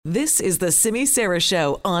This is the Simi Sara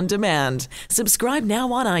Show on demand. Subscribe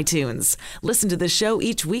now on iTunes. Listen to the show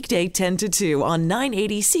each weekday 10 to 2 on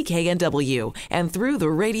 980 CKNW and through the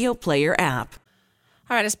Radio Player app.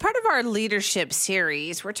 All right, as part of our leadership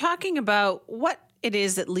series, we're talking about what it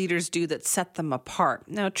is that leaders do that set them apart.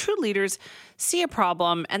 Now, true leaders see a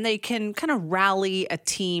problem and they can kind of rally a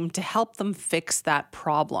team to help them fix that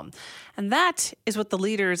problem. And that is what the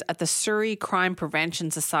leaders at the Surrey Crime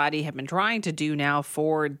Prevention Society have been trying to do now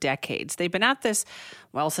for decades. They've been at this,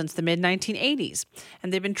 well, since the mid-1980s.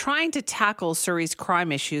 And they've been trying to tackle Surrey's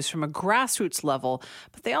crime issues from a grassroots level,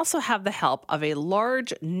 but they also have the help of a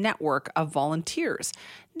large network of volunteers.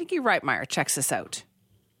 Nikki Reitmeyer checks this out.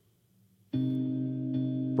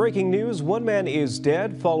 Breaking news, one man is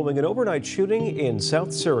dead following an overnight shooting in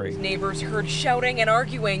South Surrey. Neighbors heard shouting and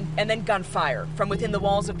arguing and then gunfire from within the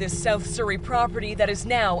walls of this South Surrey property that is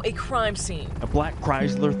now a crime scene. A black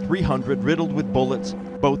Chrysler 300 riddled with bullets,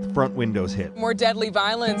 both front windows hit. More deadly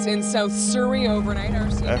violence in South Surrey overnight.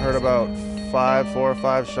 I heard about 4 or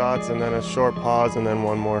 5 shots and then a short pause and then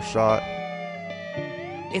one more shot.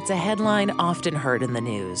 It's a headline often heard in the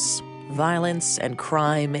news: violence and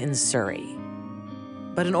crime in Surrey.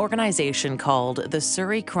 But an organization called the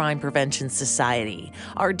Surrey Crime Prevention Society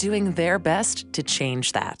are doing their best to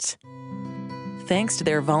change that. Thanks to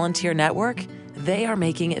their volunteer network, they are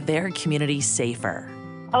making their community safer.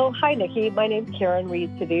 Oh, hi, Nikki. My name's Karen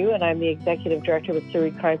Reed-Sadu, and I'm the Executive Director with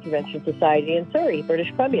Surrey Crime Prevention Society in Surrey,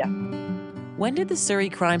 British Columbia. When did the Surrey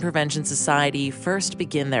Crime Prevention Society first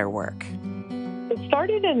begin their work? It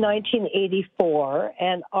started in 1984,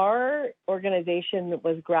 and our organization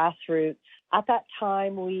was grassroots. At that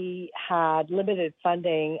time, we had limited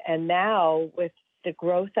funding, and now with the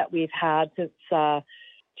growth that we've had since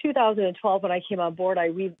 2012, when I came on board, I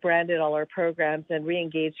rebranded all our programs and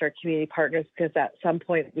re-engaged our community partners because at some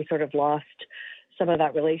point we sort of lost some of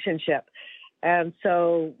that relationship. And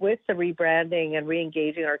so with the rebranding and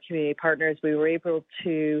re-engaging our community partners, we were able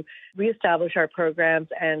to reestablish our programs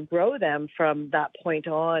and grow them from that point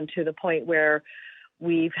on to the point where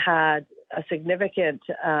we've had a significant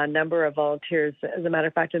number of volunteers. As a matter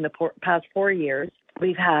of fact, in the past 4 years,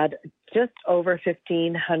 we've had just over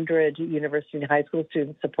 1,500 university and high school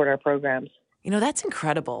students support our programs. You know, that's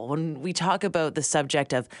incredible. When we talk about the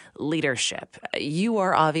subject of leadership, you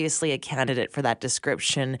are obviously a candidate for that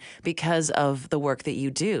description because of the work that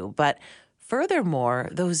you do. But furthermore,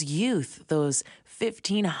 those youth, those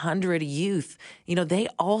 1,500 youth, you know, they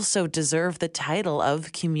also deserve the title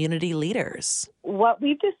of community leaders. What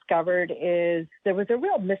we've discovered is there was a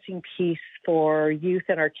real missing piece for youth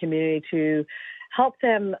in our community to help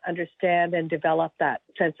them understand and develop that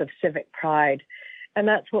sense of civic pride. And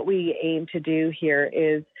that's what we aim to do here,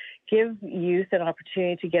 is give youth an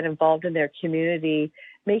opportunity to get involved in their community,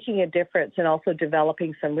 making a difference and also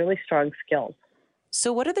developing some really strong skills.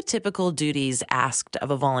 So what are the typical duties asked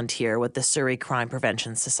of a volunteer with the Surrey Crime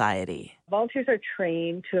Prevention Society? Volunteers are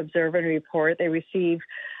trained to observe and report. They receive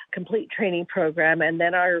a complete training program and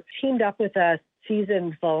then are teamed up with a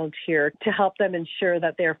seasoned volunteer to help them ensure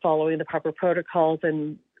that they're following the proper protocols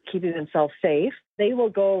and keeping themselves safe. They will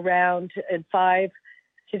go around in 5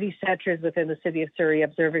 city centres within the city of Surrey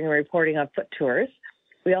observing and reporting on foot tours.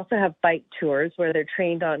 We also have bike tours where they're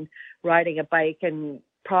trained on riding a bike and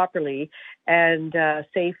properly and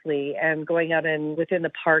safely and going out and within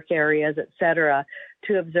the park areas, etc.,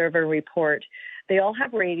 to observe and report. They all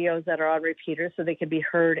have radios that are on repeaters so they can be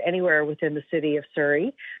heard anywhere within the city of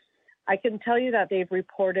Surrey. I can tell you that they've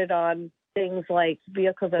reported on things like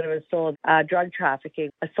vehicles that have been stolen, drug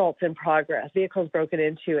trafficking, assaults in progress, vehicles broken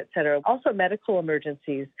into, etc. Also medical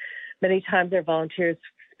emergencies. Many times their volunteers,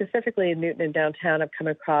 specifically in Newton and downtown, have come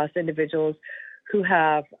across individuals who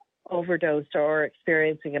have overdosed or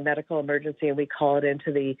experiencing a medical emergency, and we call it into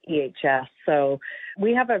the EHS. So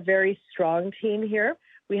we have a very strong team here.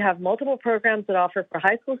 We have multiple programs that offer for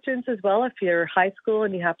high school students as well. If you're high school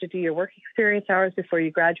and you have to do your work experience hours before you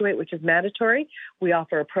graduate, which is mandatory, we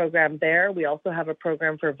offer a program there. We also have a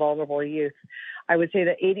program for vulnerable youth. I would say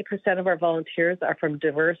that 80% of our volunteers are from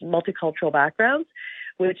diverse multicultural backgrounds,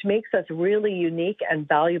 which makes us really unique and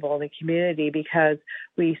valuable in the community because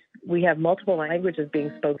we have multiple languages being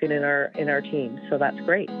spoken in our team. So that's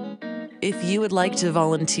great. If you would like to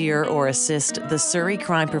volunteer or assist the Surrey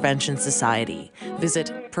Crime Prevention Society,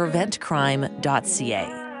 visit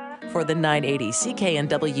preventcrime.ca. For the 980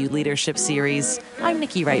 CKNW Leadership Series, I'm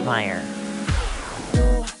Nikki Reitmeyer.